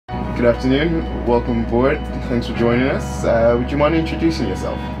Good afternoon, welcome aboard, thanks for joining us. Would you mind introducing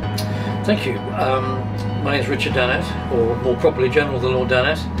yourself? Thank you. My name is Richard Dannant, or more properly General the Lord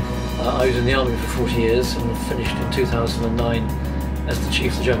Dannant. I was in the Army for 40 years and finished in 2009 as the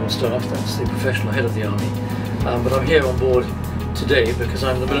Chief of the General Staff, that's the professional head of the Army. But I'm here on board today because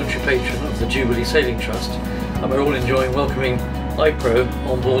I'm the military patron of the Jubilee Sailing Trust, and we're all enjoying welcoming iPro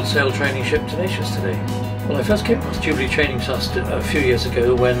on board sail training ship Tenacious today. Well, I first came across Jubilee Training Trust a few years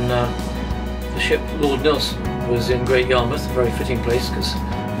ago when the ship Lord Nelson was in Great Yarmouth, a very fitting place because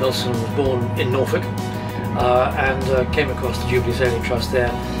Nelson was born in Norfolk, and came across the Jubilee Sailing Trust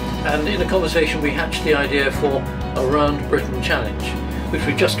there. And in a conversation we hatched the idea for a Round Britain Challenge, which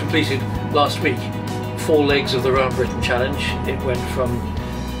we just completed last week. 4 legs of the Round Britain Challenge. It went from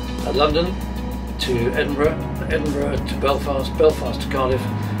London to Edinburgh, Edinburgh to Belfast, Belfast to Cardiff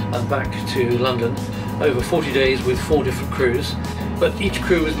and back to London over 40 days with 4 different crews. But each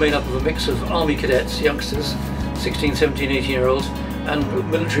crew was made up of a mix of Army cadets, youngsters, 16, 17, 18-year-olds,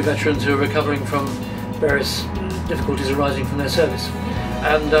 and military veterans who are recovering from various difficulties arising from their service.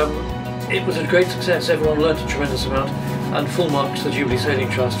 And it was a great success. Everyone learnt a tremendous amount, and full marks to the Jubilee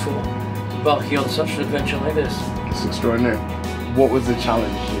Sailing Trust for embarking on such an adventure like this. It's extraordinary. What was the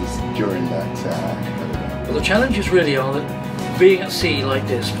challenges during that? Well, the challenges really are that being at sea like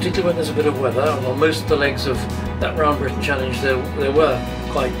this, particularly when there's a bit of weather, and on most of the legs of that Round Britain Challenge there were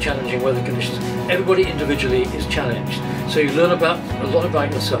quite challenging weather conditions. Everybody individually is challenged. So you learn a lot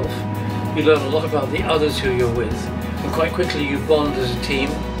about yourself, you learn a lot about the others who you're with, and quite quickly you bond as a team,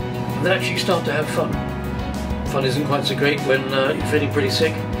 and then actually start to have fun. Fun isn't quite so great when you're feeling pretty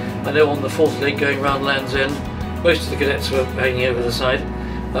sick. I know on the 4th leg going round Land's End, most of the cadets were hanging over the side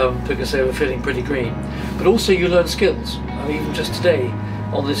because they were feeling pretty green. But also you learn skills. I mean, even just today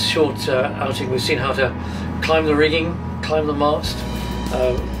on this short outing we've seen how to climb the rigging, climb the mast,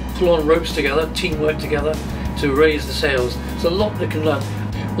 pull on ropes together, teamwork together to raise the sails. There's a lot they can learn.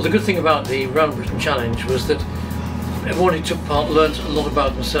 Well, the good thing about the Round Britain Challenge was that everyone who took part learnt a lot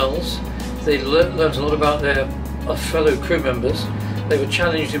about themselves. They learnt a lot about their fellow crew members. They were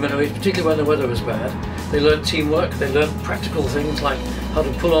challenged in many ways, particularly when the weather was bad. They learnt teamwork, they learnt practical things like how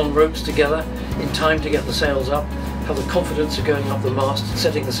to pull on ropes together in time to get the sails up, have the confidence of going up the mast,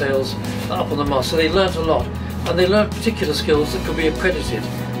 setting the sails up on the mast. So they learnt a lot, and they learnt particular skills that could be accredited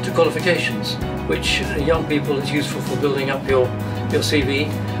to qualifications, which young people is useful for building up your CV,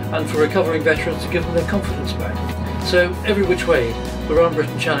 and for recovering veterans to give them their confidence back. So every which way, the Round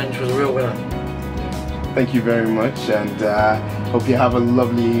Britain Challenge was a real winner. Thank you very much, and hope you have a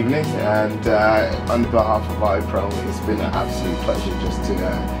lovely evening. And on behalf of iPro, it's been an absolute pleasure just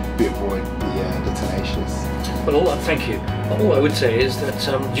to be aboard the Tenacious. Well, thank you. All I would say is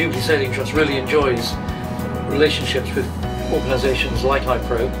that Jubilee Sailing Trust really enjoys relationships with organisations like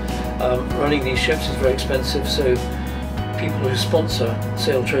iPro. Running these ships is very expensive, so people who sponsor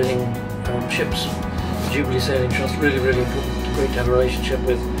sail training ships, Jubilee Sailing Trust, really important. Great to have a relationship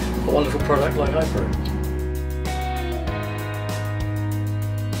with a wonderful product like iPro.